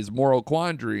 And his moral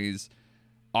quandaries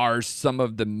are some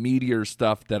of the meatier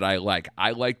stuff that I like.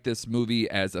 I like this movie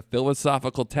as a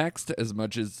philosophical text as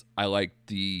much as I like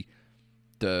the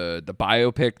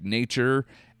biopic nature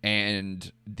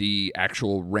and the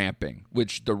actual ramping,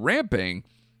 which the ramping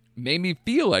made me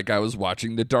feel like I was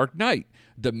watching The Dark Knight.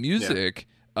 The music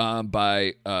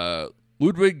by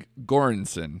Ludwig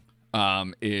Göransson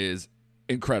is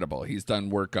incredible. He's done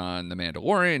work on The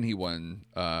Mandalorian. He won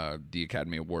the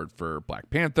Academy Award for Black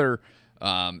Panther.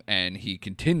 And he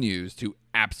continues to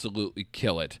absolutely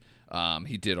kill it.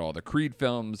 He did all the Creed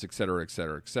films, et cetera, et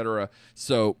cetera, et cetera.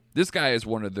 So this guy is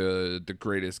one of the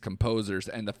greatest composers.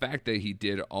 And the fact that he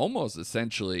did almost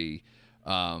essentially,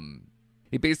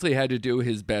 he basically had to do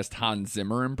his best Hans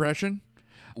Zimmer impression,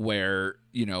 where,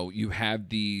 you have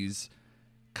these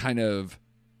kind of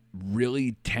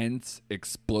really tense,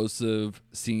 explosive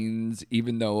scenes,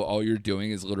 even though all you're doing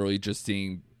is literally just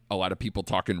seeing a lot of people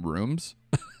talk in rooms.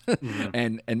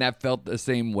 Mm-hmm. And that felt the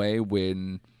same way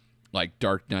when, like,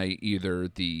 Dark Knight, either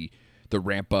the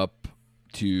ramp up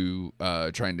to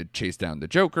trying to chase down the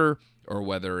Joker, or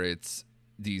whether it's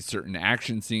these certain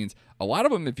action scenes. A lot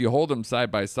of them, if you hold them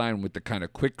side by side with the kind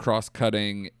of quick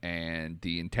cross-cutting and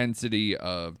the intensity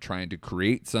of trying to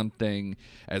create something,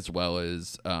 as well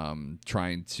as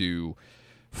trying to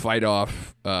fight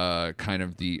off kind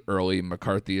of the early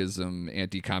McCarthyism,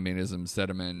 anti-communism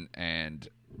sentiment, and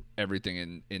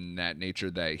everything in that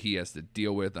nature that he has to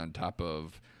deal with, on top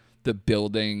of the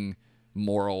building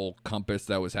moral compass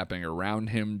that was happening around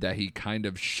him that he kind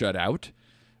of shut out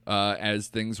as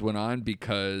things went on,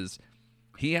 because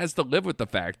he has to live with the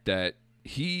fact that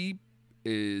he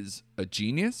is a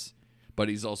genius, but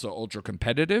he's also ultra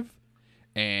competitive,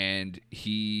 and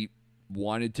he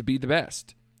wanted to be the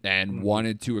best and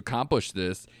wanted to accomplish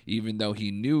this, even though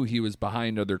he knew he was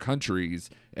behind other countries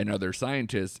and other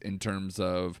scientists in terms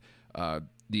of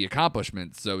the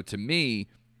accomplishments. So to me,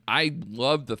 I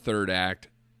love the third act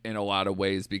in a lot of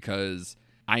ways, because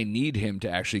I need him to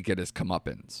actually get his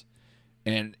comeuppance.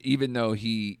 And even though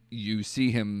you see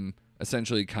him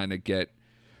essentially kind of get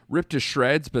ripped to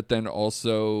shreds, but then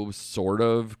also sort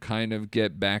of kind of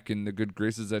get back in the good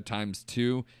graces at times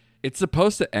too. It's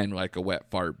supposed to end like a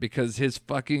wet fart because he's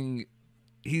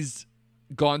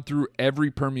gone through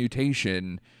every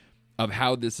permutation of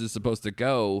how this is supposed to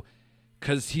go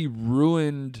because he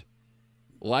ruined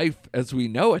life as we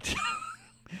know it.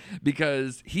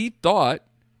 Because he thought,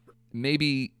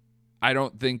 maybe I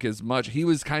don't think as much, he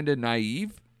was kind of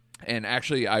naive. And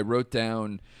actually I wrote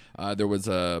down there was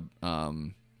a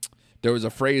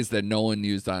phrase that Nolan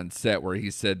used on set where he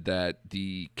said that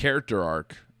the character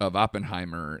arc of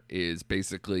Oppenheimer is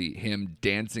basically him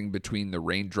dancing between the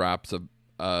raindrops of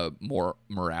more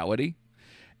morality.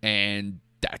 And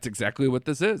that's exactly what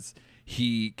this is.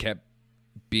 He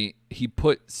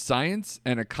put science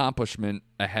and accomplishment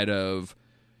ahead of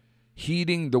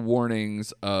heeding the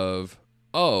warnings of,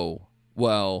 oh,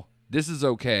 well, this is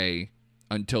okay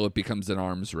until it becomes an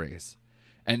arms race.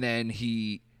 And then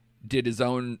he did his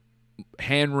own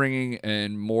hand-wringing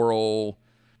and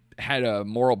had a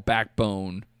moral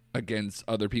backbone against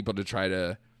other people to try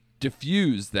to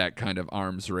diffuse that kind of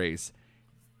arms race.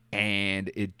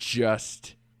 And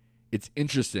it's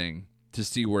interesting to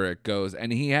see where it goes.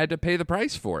 And he had to pay the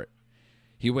price for it.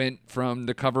 He went from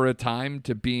the cover of Time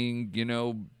to being,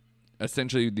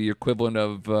 essentially the equivalent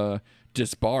of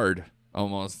disbarred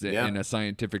almost in a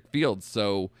scientific field.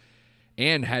 So,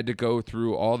 and had to go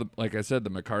through all the, like I said, the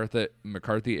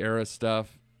McCarthy era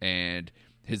stuff, and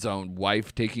his own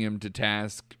wife taking him to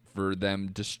task for them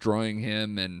destroying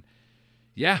him. And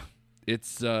yeah,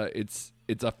 it's a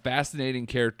fascinating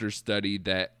character study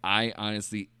that I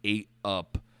honestly ate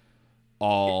up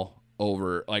all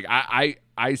over. Like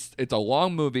it's a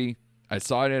long movie. I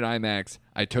saw it at IMAX.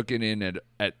 I took it in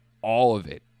at all of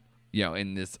it,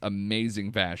 in this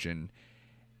amazing fashion,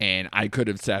 and I could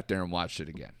have sat there and watched it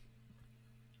again.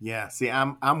 Yeah, see,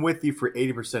 I'm with you for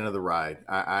 80% of the ride.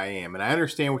 I am, and I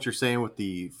understand what you're saying with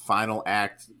the final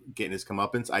act getting his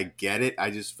comeuppance. I get it. I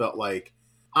just felt like,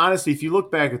 honestly, if you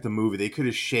look back at the movie, they could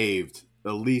have shaved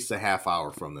at least a half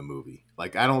hour from the movie.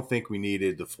 Like, I don't think we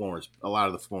needed a lot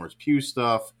of the Florence Pugh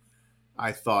stuff.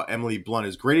 I thought Emily Blunt,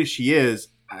 as great as she is,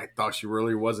 I thought she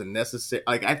really wasn't necessary.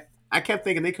 Like, I kept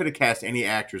thinking they could have cast any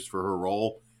actress for her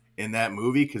role in that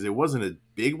movie because it wasn't a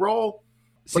big role.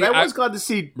 But I was glad to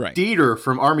see Dieter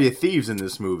from Army of Thieves in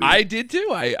this movie. I did too.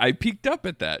 I peeked up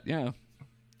at that. Yeah.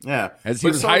 Yeah. As he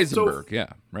was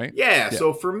Heisenberg. Right? Yeah.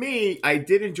 So for me, I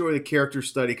did enjoy the character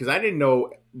study because I didn't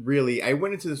know really. I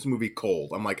went into this movie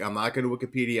cold. I'm like, I'm not going to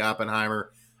Wikipedia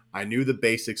Oppenheimer. I knew the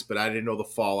basics, but I didn't know the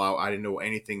fallout. I didn't know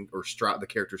anything, or the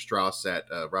character Strauss that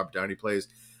Robert Downey plays.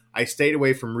 I stayed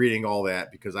away from reading all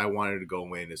that because I wanted to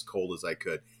go in as cold as I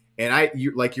could. And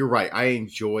you're right. I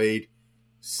enjoyed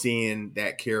seeing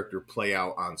that character play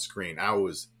out on screen. I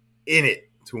was in it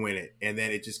to win it. And then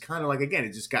it just kind of like, again,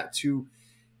 it just got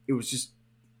it's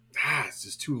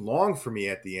just too long for me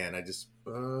at the end. I just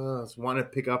want to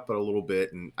pick up a little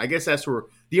bit. And I guess that's where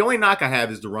the only knock I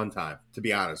have is the runtime, to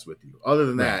be honest with you. Other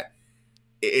than that,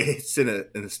 it's an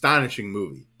astonishing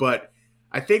movie. But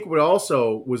I think what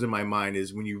also was in my mind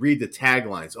is when you read the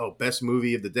taglines, best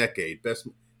movie of the decade,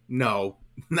 no,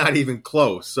 not even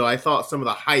close. So I thought some of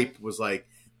the hype was like,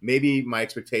 maybe my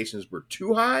expectations were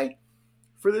too high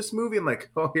for this movie. I'm like,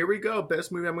 here we go.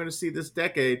 Best movie I'm going to see this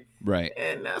decade. Right.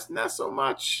 And that's not so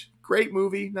much. Great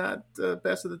movie, not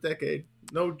best of the decade.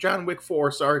 No John Wick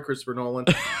 4. Sorry, Christopher Nolan.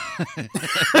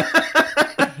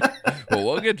 Well,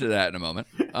 we'll get to that in a moment.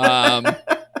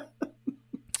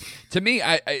 To me,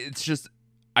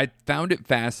 I found it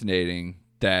fascinating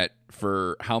that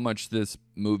for how much this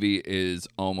movie is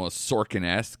almost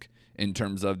Sorkin-esque in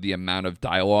terms of the amount of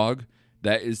dialogue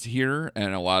that is here,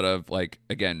 and a lot of, like,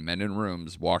 again, men in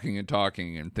rooms walking and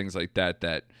talking and things like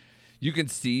that you can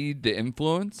see the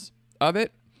influence of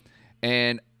it.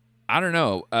 And I don't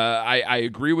know, I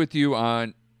agree with you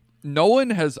on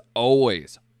Nolan has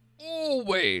always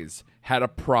had a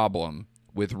problem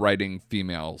with writing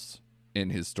females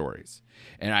in his stories.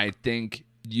 And I think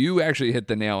you actually hit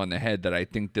the nail on the head that I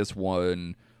think this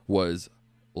one was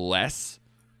less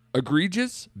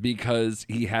egregious because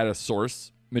he had a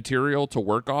source material to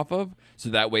work off of, so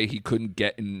that way he couldn't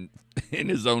get in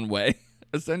his own way,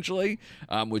 essentially,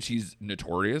 which he's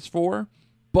notorious for.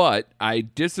 But I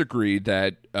disagree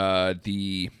that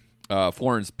the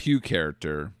Florence Pugh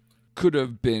character could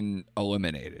have been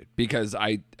eliminated because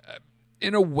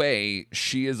in a way,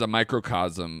 she is a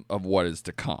microcosm of what is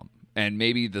to come. And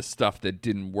maybe the stuff that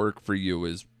didn't work for you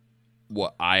is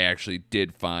what I actually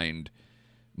did find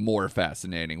more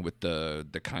fascinating with the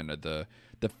kind of the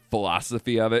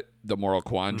philosophy of it, the moral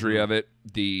quandary of it,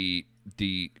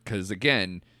 because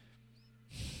again,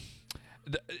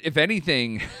 If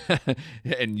anything,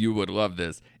 and you would love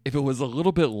this, if it was a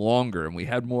little bit longer and we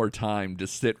had more time to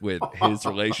sit with his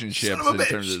relationships in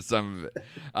terms of some of it.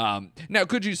 Now,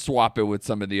 could you swap it with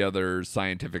some of the other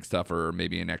scientific stuff, or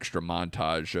maybe an extra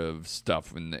montage of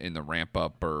stuff in the ramp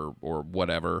up or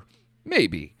whatever?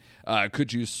 Maybe.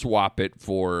 Could you swap it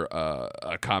for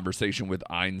a conversation with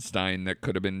Einstein that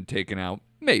could have been taken out?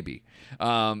 Maybe.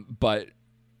 But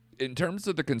in terms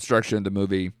of the construction of the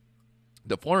movie,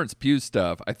 the Florence Pugh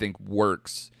stuff, I think,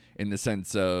 works in the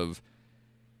sense of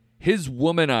his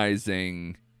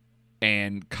womanizing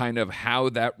and kind of how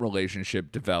that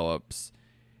relationship develops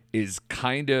is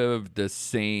kind of the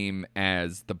same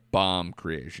as the bomb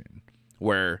creation,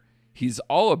 where he's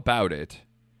all about it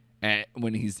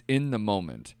when he's in the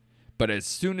moment. But as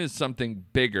soon as something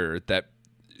bigger that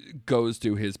goes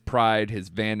to his pride, his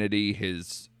vanity,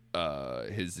 his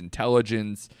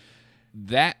intelligence,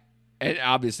 that, and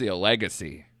obviously a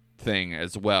legacy thing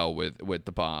as well with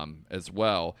the bomb as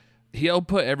well, he'll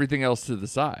put everything else to the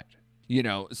side.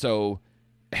 So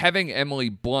having Emily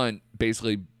Blunt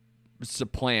basically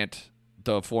supplant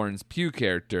the Florence Pugh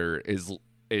character is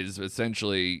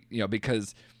essentially,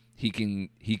 because he can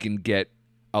get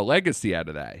a legacy out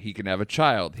of that. He can have a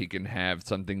child. He can have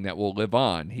something that will live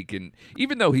on. He can,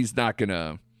 even though he's not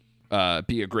gonna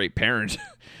be a great parent.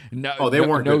 They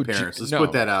weren't good parents. Let's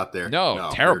put that out there. No,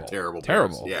 terrible.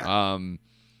 Terrible. Yeah.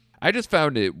 I just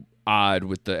found it odd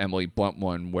with the Emily Blunt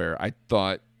one, where I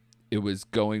thought it was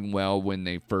going well when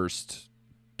they first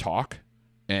talk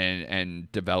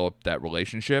and develop that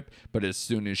relationship, but as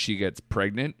soon as she gets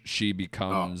pregnant, she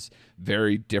becomes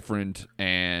very different,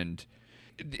 and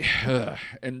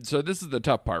so this is the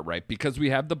tough part, right? Because we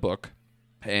have the book,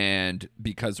 and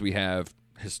because we have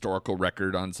historical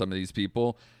record on some of these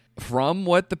people, from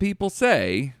what the people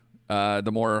say,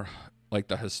 the more like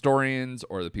the historians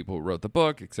or the people who wrote the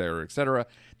book, et cetera,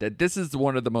 that this is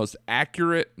one of the most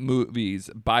accurate movies,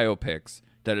 biopics,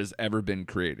 that has ever been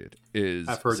created.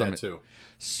 I've heard that too.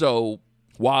 So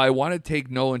while I want to take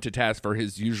Nolan to task for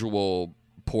his usual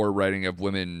poor writing of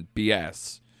women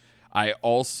BS, I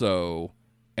also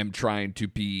am trying to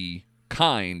be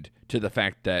kind to the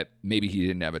fact that maybe he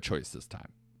didn't have a choice this time.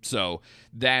 So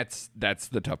that's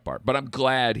the tough part. But I'm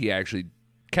glad he actually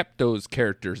kept those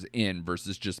characters in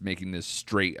versus just making this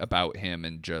straight about him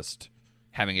and just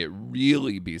having it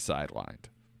really be sidelined,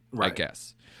 right. I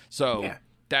guess. So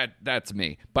that's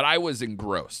me. But I was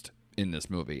engrossed in this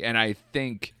movie. And I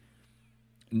think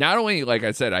not only, like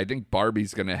I said, I think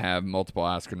Barbie's going to have multiple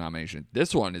Oscar nominations.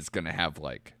 This one is going to have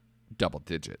like double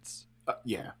digits.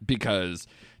 Because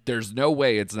there's no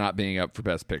way it's not being up for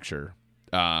Best Picture.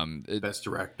 Best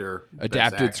Director,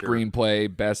 adapted Best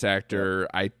Screenplay, Best Actor.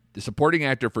 The supporting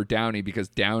actor for Downey, because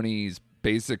Downey's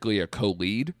basically a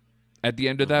co-lead at the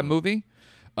end of that movie.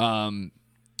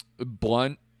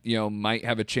 Blunt, might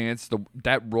have a chance.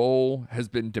 That role has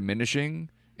been diminishing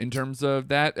in terms of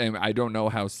that, and I don't know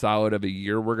how solid of a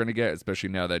year we're going to get, especially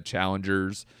now that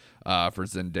Challengers for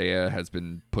Zendaya has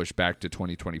been pushed back to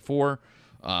 2024.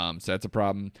 So that's a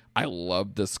problem. I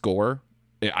love the score.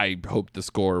 I hope the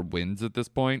score wins at this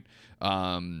point.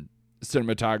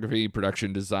 Cinematography,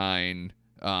 production design,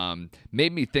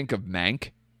 made me think of Mank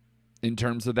in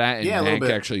terms of that. And Mank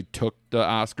actually took the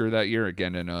Oscar that year,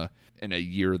 again in a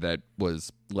year that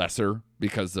was lesser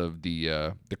because of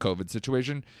the COVID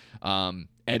situation.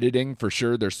 Editing, for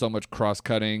sure. There's so much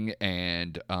cross-cutting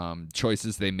and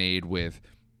choices they made with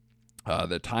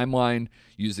the timeline,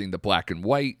 using the black and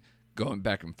white, going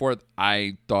back and forth.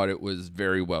 I thought it was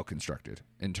very well constructed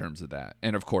in terms of that.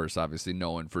 And of course, obviously,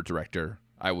 Nolan for director.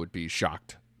 I would be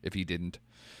shocked if he didn't.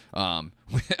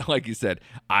 Like you said,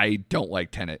 I don't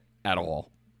like Tenet at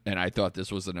all. And I thought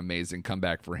this was an amazing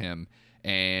comeback for him.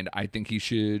 And I think he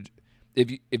should,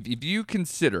 if you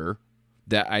consider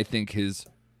that, I think his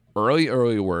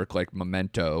early work, like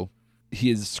Memento,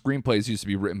 his screenplays used to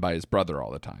be written by his brother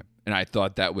all the time. And I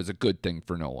thought that was a good thing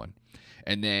for Nolan.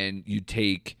 And then you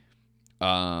take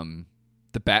the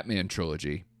Batman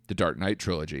trilogy, the Dark Knight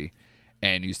trilogy,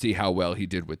 and you see how well he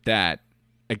did with that.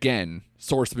 Again,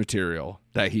 source material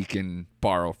that he can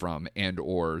borrow from, and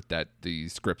or that the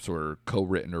scripts were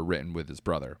co-written or written with his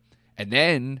brother. And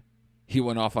then he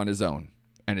went off on his own,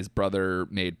 and his brother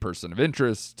made Person of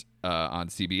Interest on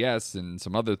CBS and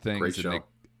some other things. Great show.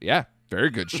 Very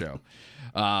good show.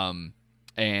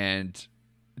 And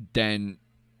then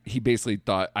he basically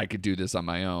thought, I could do this on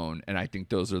my own. And I think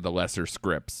those are the lesser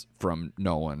scripts from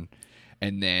Nolan.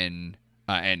 And then,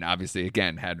 and obviously,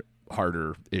 again, had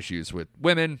harder issues with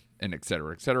women and et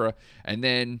cetera, et cetera. And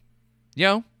then,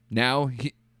 now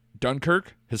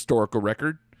Dunkirk, historical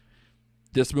record.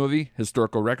 This movie,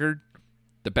 historical record.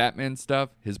 The Batman stuff,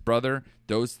 his brother,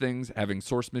 those things, having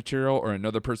source material or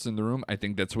another person in the room, I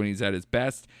think that's when he's at his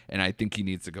best, and I think he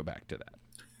needs to go back to that.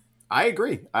 I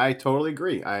agree. I totally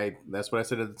agree. That's what I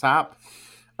said at the top.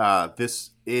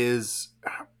 This is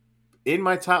in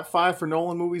my top 5 for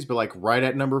Nolan movies, but like right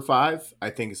at number 5. I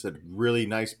think it's a really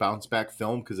nice bounce back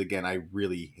film because again, I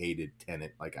really hated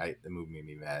Tenet. The movie made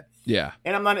me mad. Yeah,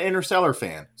 and I'm not an Interstellar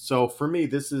fan, so for me,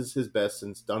 this is his best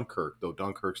since Dunkirk. Though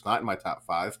Dunkirk's not in my top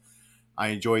 5, I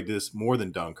enjoyed this more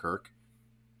than Dunkirk,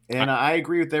 and I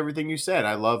agree with everything you said.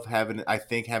 I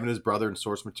think having his brother in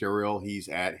source material, he's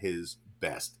at his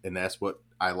best, and that's what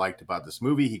I liked about this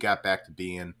movie. He got back to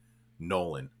being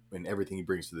Nolan and everything he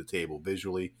brings to the table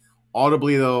visually.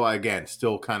 Audibly, though, again,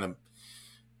 still kind of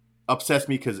upsets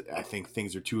me because I think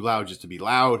things are too loud just to be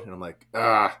loud, and I'm like,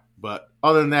 ah. But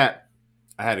other than that,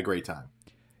 I had a great time.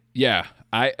 Yeah,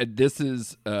 this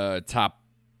is top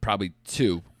probably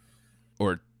 2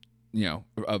 or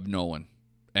of Nolan,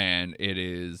 and it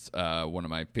is one of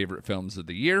my favorite films of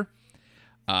the year.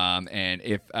 And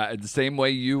if the same way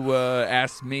you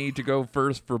asked me to go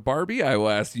first for Barbie, I will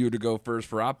ask you to go first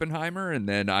for Oppenheimer, and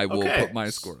then I will put my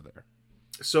score there.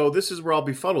 So this is where I'll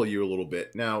befuddle you a little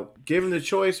bit. Now, given the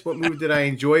choice, what movie did I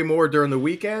enjoy more during the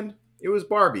weekend? It was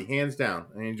Barbie, hands down.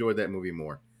 I enjoyed that movie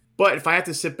more. But if I had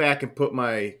to sit back and put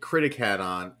my critic hat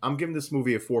on, I'm giving this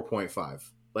movie a 4.5.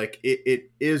 Like,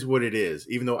 it is what it is.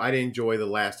 Even though I didn't enjoy the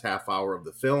last half hour of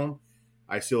the film,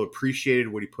 I still appreciated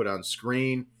what he put on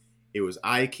screen. It was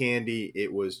eye candy.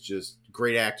 It was just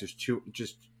great actors.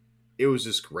 It was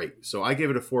just great. So I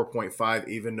give it a 4.5,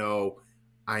 even though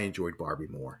I enjoyed Barbie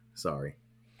more. Sorry.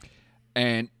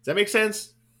 And does that make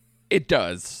sense? It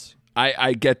does.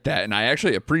 I get that, and I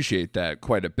actually appreciate that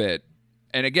quite a bit.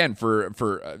 And again,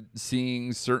 for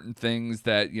seeing certain things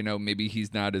that maybe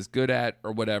he's not as good at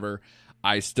or whatever,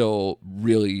 I still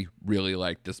really, really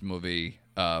like this movie.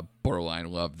 Borderline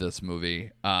love this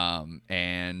movie.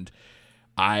 And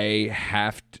I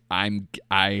have to.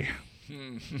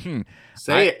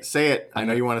 Say it. I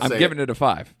know you want to say it. I'm giving it a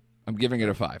 5. I'm giving it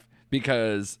a 5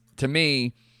 because to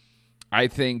me, I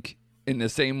think in the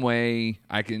same way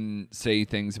I can say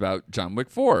things about John Wick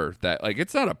 4 that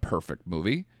it's not a perfect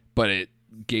movie, but it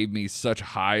gave me such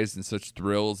highs and such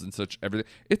thrills and such everything.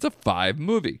 It's a 5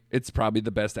 movie. It's probably the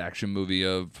best action movie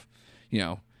of,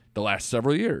 the last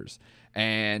several years.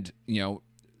 And,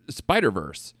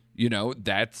 Spider-Verse,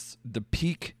 that's the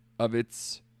peak of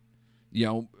its,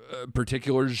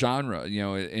 particular genre,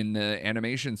 in the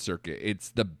animation circuit. It's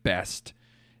the best.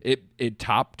 It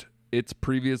topped its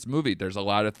previous movie. There's a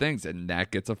lot of things, and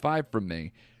that gets a 5 from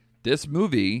me. This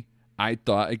movie, I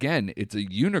thought, again, it's a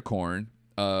unicorn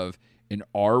of an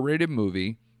R-rated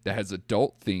movie that has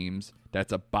adult themes,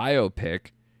 that's a biopic,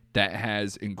 that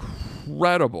has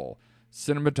incredible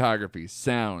cinematography,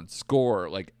 sound, score,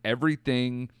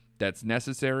 everything that's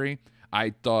necessary.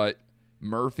 I thought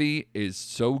Murphy is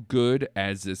so good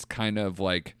as this kind of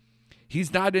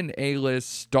he's not an A-list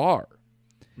star,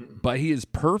 but he is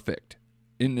perfect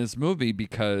in this movie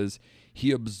because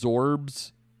he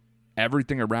absorbs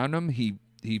everything around him. He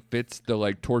fits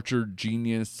the tortured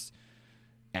genius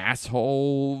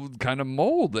asshole kind of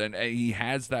mold, and he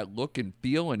has that look and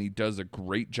feel, and he does a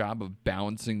great job of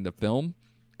balancing the film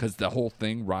because the whole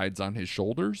thing rides on his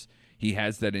shoulders. He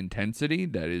has that intensity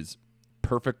that is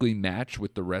perfectly matched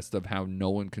with the rest of how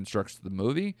Nolan constructs the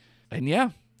movie. And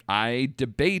yeah, I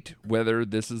debate whether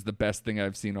this is the best thing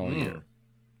I've seen all year.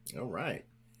 All right.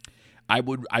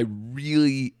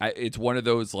 It's one of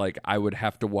those, I would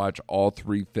have to watch all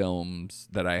 3 films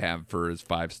that I have for his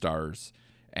 5 stars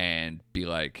and be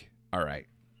like, all right,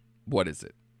 what is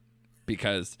it?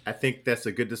 Because I think that's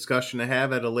a good discussion to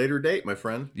have at a later date, my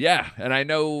friend. Yeah. And I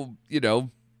know,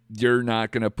 you're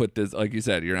not going to put this, like you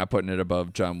said, you're not putting it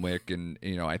above John Wick. And,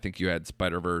 I think you had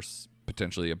Spider-Verse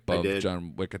potentially above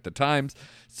John Wick at the times.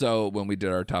 So when we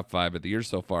did our top 5 of the year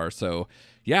so far. So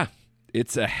yeah,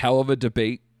 it's a hell of a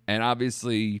debate. And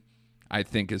obviously, I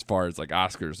think as far as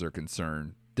Oscars are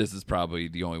concerned, this is probably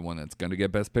the only one that's going to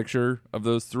get Best Picture of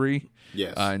those 3.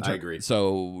 Yes, I agree.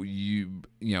 So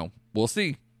we'll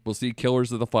see. We'll see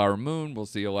Killers of the Flower Moon. We'll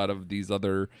see a lot of these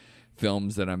other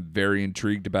films that I'm very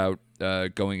intrigued about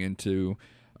going into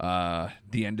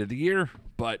the end of the year.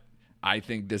 But I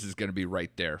think this is going to be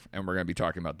right there, and we're going to be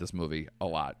talking about this movie a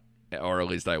lot, or at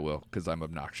least I will, because I'm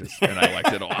obnoxious and I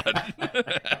liked it a lot.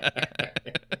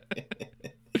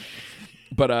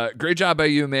 But great job by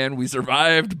you, man. We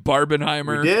survived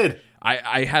Barbenheimer. We did.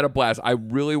 I had a blast. I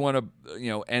really want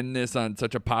to, end this on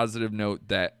such a positive note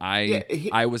that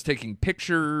I was taking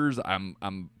pictures.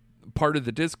 I'm part of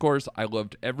the discourse. I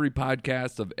loved every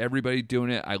podcast of everybody doing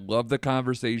it. I love the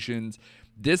conversations.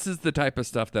 This is the type of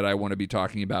stuff that I want to be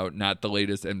talking about, not the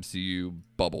latest MCU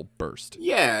bubble burst.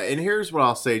 Yeah, and here's what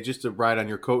I'll say, just to ride on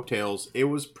your coattails. It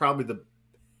was probably the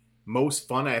most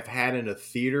fun I've had in a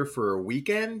theater for a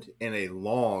weekend in a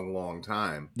long, long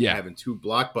time. Yeah. Having two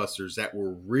blockbusters that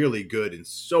were really good and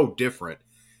so different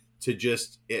to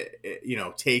just,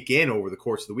 take in over the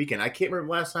course of the weekend. I can't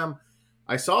remember the last time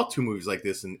I saw two movies like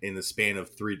this in the span of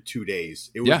 2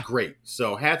 days. It was great.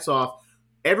 So hats off.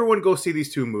 Everyone go see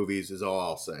these two movies is all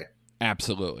I'll say.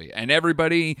 Absolutely. And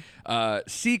everybody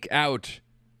seek out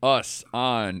us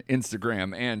on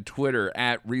Instagram and Twitter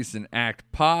at Recent Act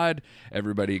Pod.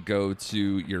 Everybody go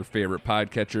to your favorite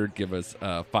podcatcher, give us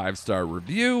a 5-star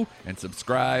review, and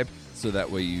subscribe so that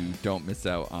way you don't miss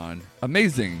out on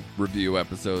amazing review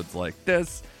episodes like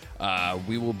this.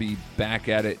 We will be back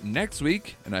at it next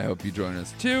week, and I hope you join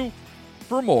us too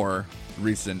for more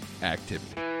recent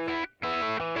activity.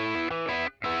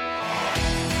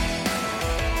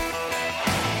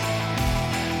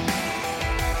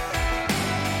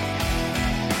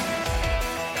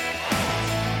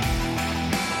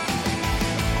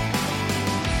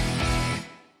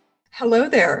 Hello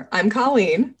there, I'm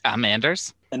Colleen. I'm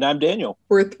Anders. And I'm Daniel.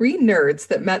 We're 3 nerds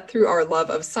that met through our love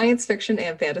of science fiction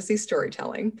and fantasy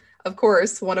storytelling. Of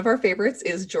course, one of our favorites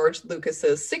is George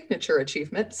Lucas's signature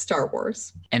achievement, Star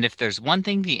Wars. And if there's one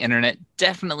thing the internet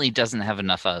definitely doesn't have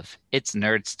enough of, it's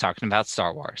nerds talking about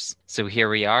Star Wars. So here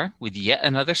we are with yet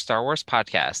another Star Wars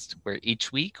podcast, where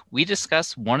each week we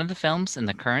discuss one of the films in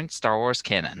the current Star Wars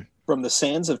canon. From the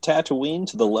sands of Tatooine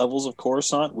to the levels of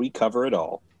Coruscant, we cover it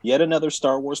all. Yet another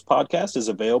Star Wars podcast is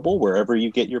available wherever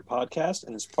you get your podcast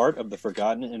and is part of the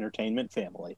Forgotten Entertainment family.